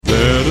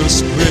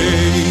us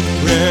break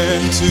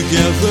bread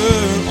together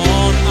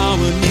on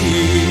our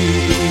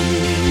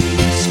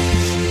knees.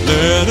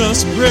 Let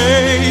us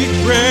break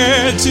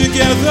bread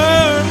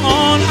together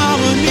on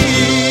our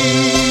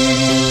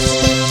knees.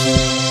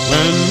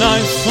 When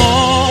I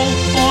fall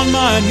on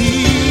my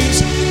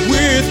knees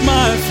with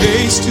my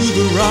face to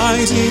the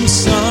rising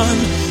sun,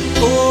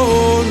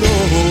 oh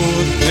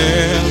Lord,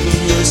 have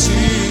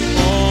mercy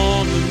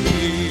on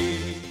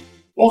me.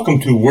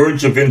 Welcome to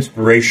Words of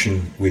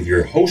Inspiration with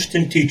your host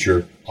and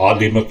teacher,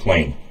 Audley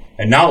McLean.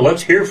 And now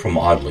let's hear from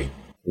Audley.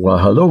 Well,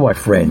 hello, my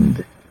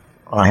friend.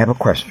 I have a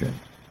question.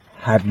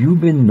 Have you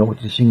been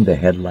noticing the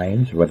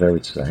headlines, whether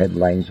it's the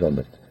headlines on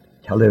the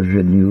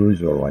television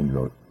news or on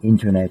your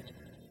internet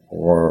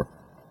or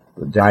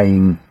the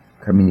dying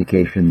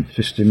communication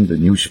system, the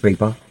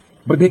newspaper?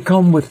 But they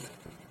come with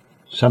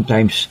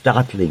sometimes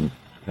startling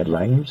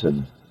headlines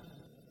and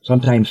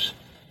sometimes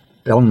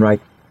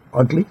downright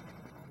ugly,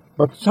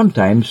 but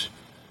sometimes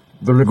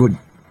very good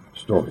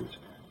stories.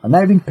 And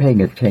I've been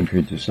paying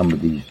attention to some of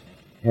these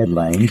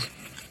headlines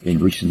in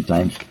recent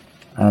times,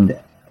 and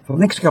for the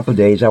next couple of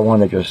days I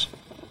want to just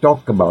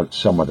talk about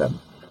some of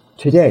them.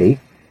 Today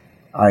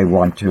I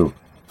want to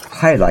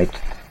highlight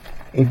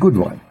a good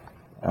one.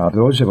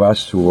 Those of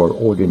us who are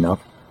old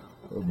enough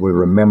will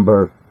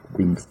remember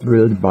being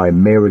thrilled by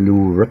Mary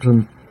Lou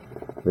Retton,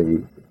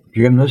 the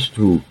gymnast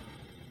who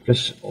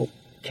just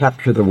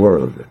captured the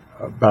world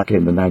back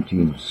in the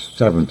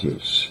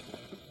 1970s,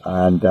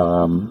 and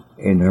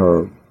in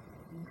her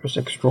just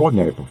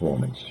extraordinary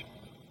performance.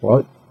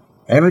 Well,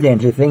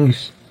 evidently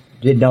things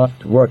did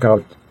not work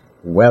out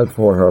well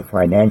for her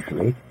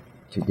financially.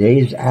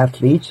 Today's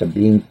athletes are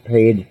being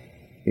paid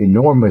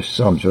enormous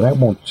sums, and I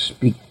won't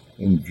speak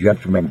in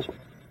judgment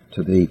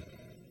to the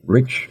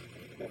rich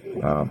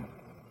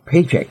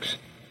paychecks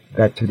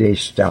that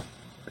today's top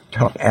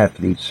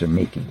athletes are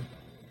making.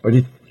 But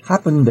it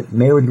happened that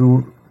Mary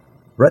Lou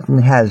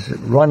Retton has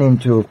run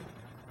into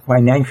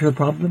financial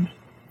problems,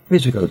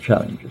 physical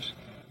challenges.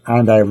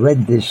 And I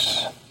read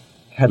this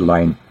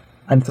headline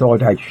and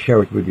thought I'd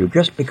share it with you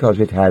just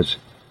because it has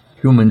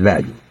human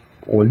value.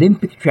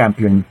 Olympic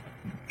champion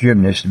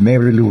gymnast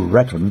Mary Lou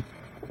Retton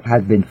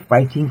had been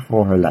fighting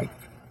for her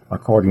life,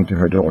 according to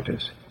her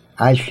daughters,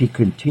 as she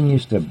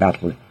continues to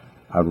battle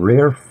a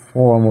rare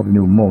form of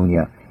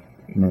pneumonia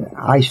in an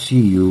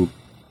ICU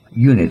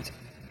unit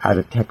at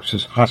a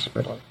Texas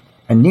hospital.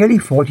 And nearly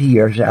 40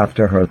 years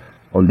after her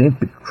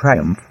Olympic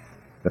triumph,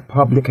 the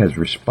public has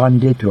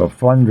responded to a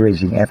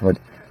fundraising effort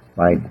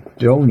by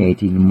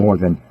donating more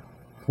than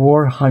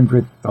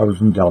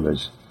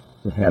 $400,000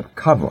 to help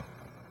cover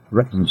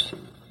Retton's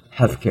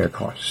healthcare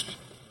costs.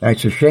 Now,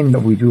 it's a shame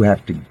that we do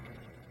have to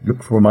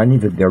look for money,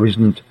 that there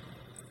isn't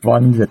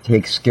fund that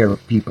takes care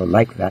of people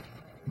like that,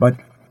 but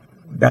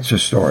that's a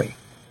story.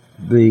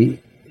 The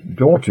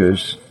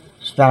daughters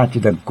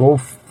started a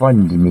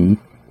GoFundMe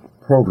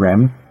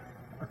program,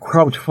 a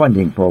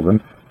crowdfunding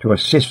program, to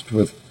assist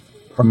with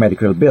her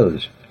medical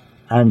bills,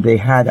 and they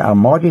had a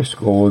modest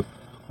goal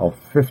of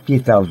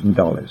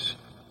 $50,000.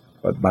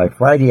 But by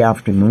Friday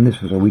afternoon,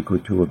 this was a week or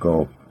two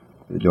ago,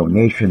 the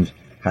donations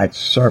had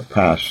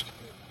surpassed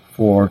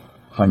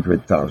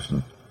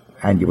 $400,000,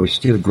 and it was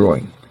still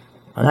growing.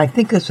 And I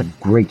think that's a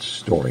great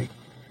story.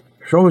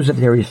 Shows that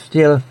there is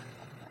still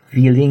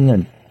feeling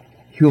and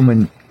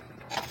human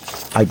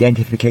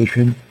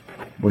identification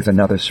with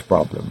another's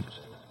problems.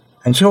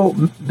 And so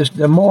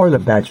the moral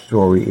of that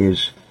story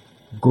is,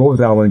 go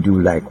thou and do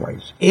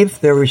likewise. If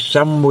there is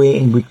some way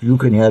in which you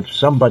can help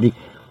somebody,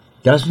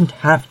 doesn't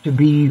have to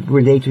be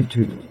related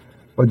to you,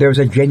 but there's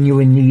a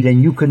genuine need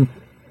and you can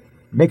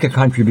make a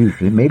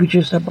contribution, maybe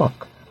just $1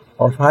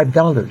 or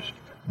 $5,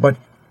 but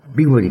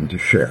be willing to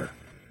share.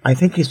 I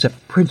think it's a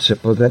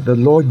principle that the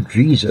Lord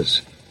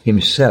Jesus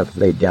himself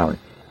laid down.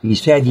 He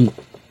said he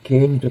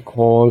came to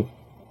call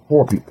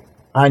poor people,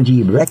 and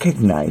he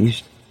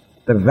recognized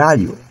the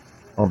value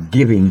of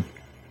giving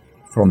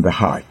from the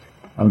heart.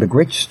 And the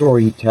great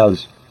story he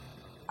tells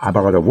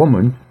about a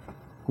woman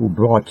who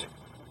brought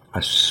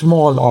a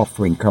small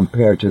offering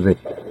compared to the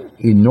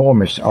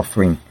enormous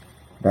offering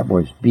that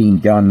was being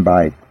given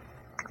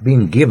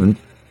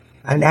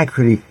and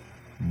actually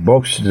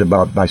boasted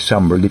about by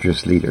some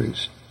religious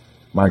leaders.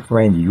 My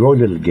friend, your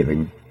little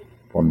giving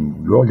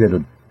from your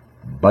little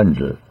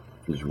bundle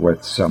is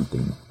worth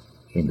something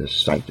in the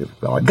sight of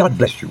God. God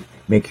bless you.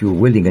 Make you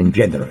willing and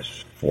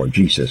generous for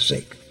Jesus'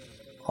 sake.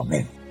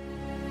 Amen.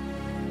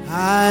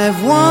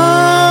 I've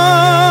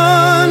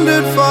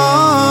wandered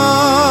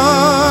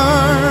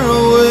far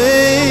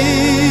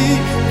away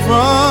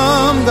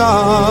from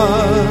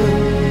God.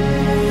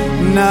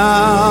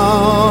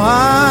 Now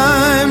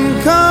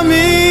I'm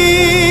coming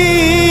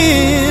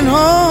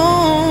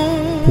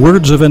home.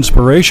 Words of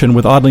Inspiration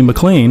with Audley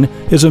McLean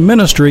is a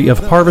ministry of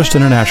Harvest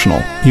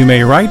International. You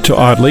may write to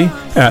Audley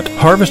at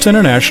Harvest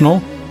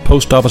International,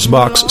 Post Office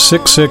Box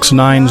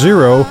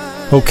 6690,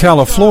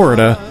 Ocala,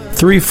 Florida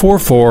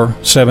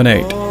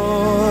 34478.